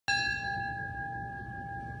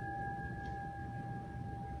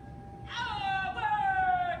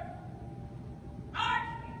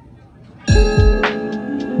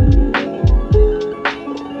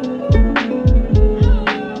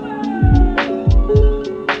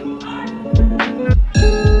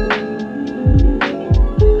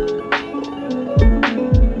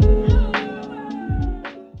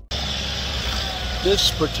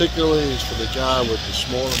particularly is for the guy with the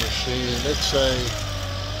smaller machine. Let's say,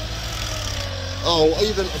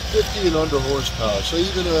 even a 50 and under horsepower. So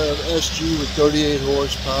even an SG with 38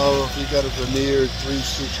 horsepower, if you got a veneered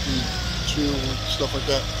 362, stuff like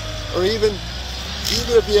that. Or even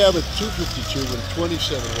if you have a 252 with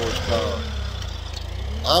 27 horsepower.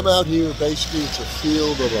 I'm out here, basically it's a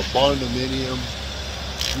field of a barndominium.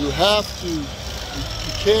 You have to,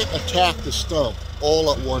 you can't attack the stump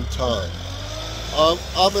all at one time. I'm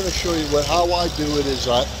going to show you how I do it is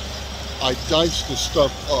I dice the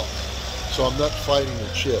stump up, so I'm not fighting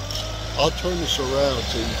the chips. I'll turn this around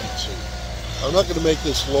so you can see. I'm not going to make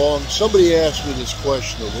this long. Somebody asked me this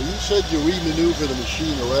question, well, you said you remaneuver the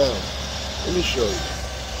machine around. Let me show you.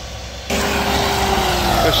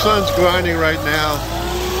 My son's grinding right now,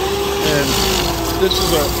 and this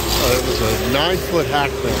is it was a 9-foot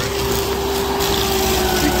hackberry.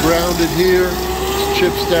 He grounded here,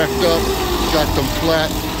 chips stacked up, got them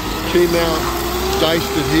flat, came out,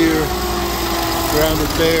 diced it here,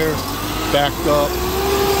 grounded there, backed up,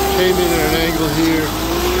 came in at an angle here,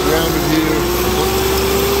 grounded here.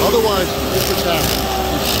 Otherwise, this is happening.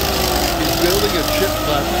 He's building a chip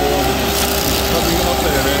platform and he's coming up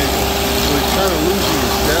at an angle. So he's kind of losing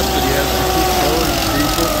his depth and he has to keep going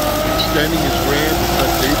deeper, extending his ram to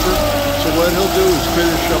cut deeper. So what he'll do is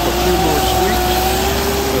finish up a few more sweeps,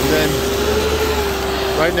 and then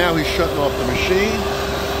right now he's shutting off the machine.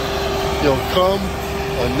 He'll come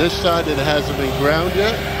on this side that hasn't been ground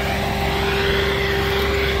yet.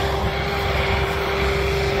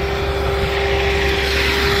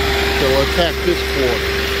 So we'll attack this quarter.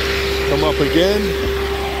 Come up again.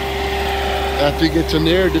 After he gets in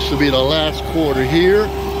there, this will be the last quarter here.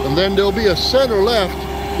 And then there'll be a center left,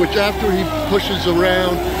 which after he pushes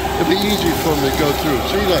around, it'll be easy for him to go through.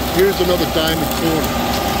 See, like, here's another diamond corner.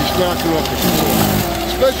 He's knocking off the corner.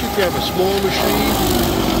 Especially if you have a small machine,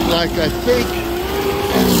 like I think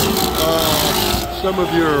some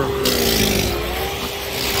of your,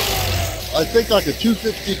 I think like a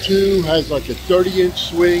 252 has like a 30-inch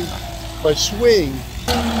swing. By swing,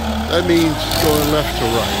 that means going left to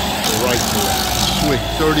right, or right to left. Swing,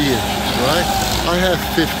 30 inches, right? I have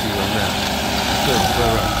 50 on that.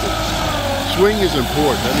 Swing is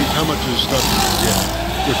important. That means how much of the stuff you can get.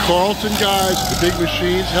 The Carlton guys, the big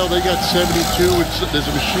machines, hell, they got 72. There's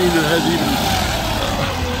a machine that has even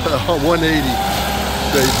 180,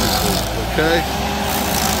 basically, okay?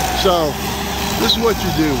 So, this is what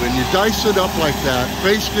you do. When you dice it up like that,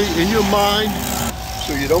 basically, in your mind,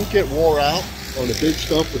 so you don't get wore out on a big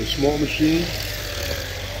stump with a small machine.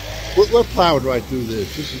 We're plowing right through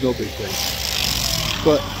this. This is no big thing.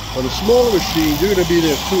 But on a smaller machine, you're going to be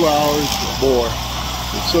there 2 hours or more.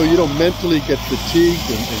 And so you don't mentally get fatigued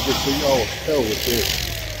and just say, oh, hell with this.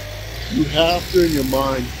 You have to, in your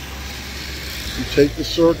mind, you take the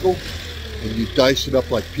circle and you dice it up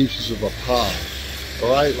like pieces of a pie.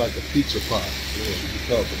 All right? Like a pizza pie. You know, you can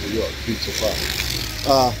tell from New York, pizza pie.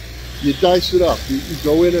 You dice it up. You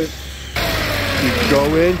go in and you go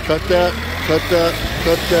in, cut that, cut that,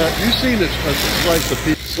 cut that. You've seen this slice of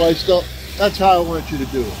pizza sliced up. That's how I want you to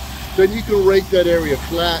do it. Then you can rake that area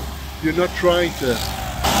flat. You're not trying to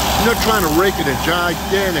rake it a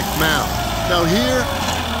gigantic mound. Now here,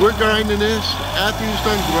 we're grinding this. After he's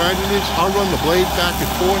done grinding this, I'll run the blade back and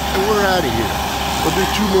forth, and we're out of here. We'll do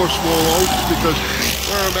 2 more small oaks because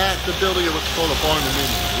where I'm at, the building of what's called a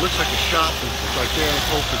barndominium. It looks like a shop. It's like gigantic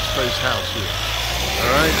open space house here.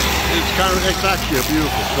 All right, it's actually a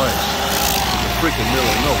beautiful place. It's a freaking middle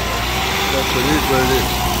of nowhere. That's what it is, what it is.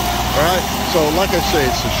 All right, so like I say,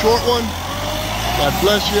 it's a short one. God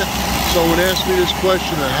bless you. Someone asked me this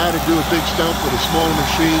question on how to do a big stump with a small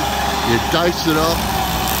machine. You dice it up.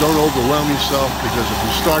 Don't overwhelm yourself, because if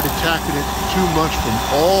you start attacking it too much from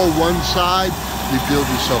all one side, you build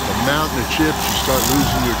yourself a mountain of chips. You start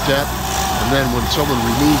losing your depth. And then when someone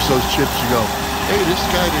removes those chips, you go, hey, this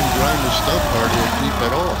guy didn't grind the stump hardly deep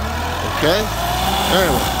at all. Okay?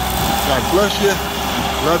 Anyway, God bless you.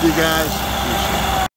 Love you guys.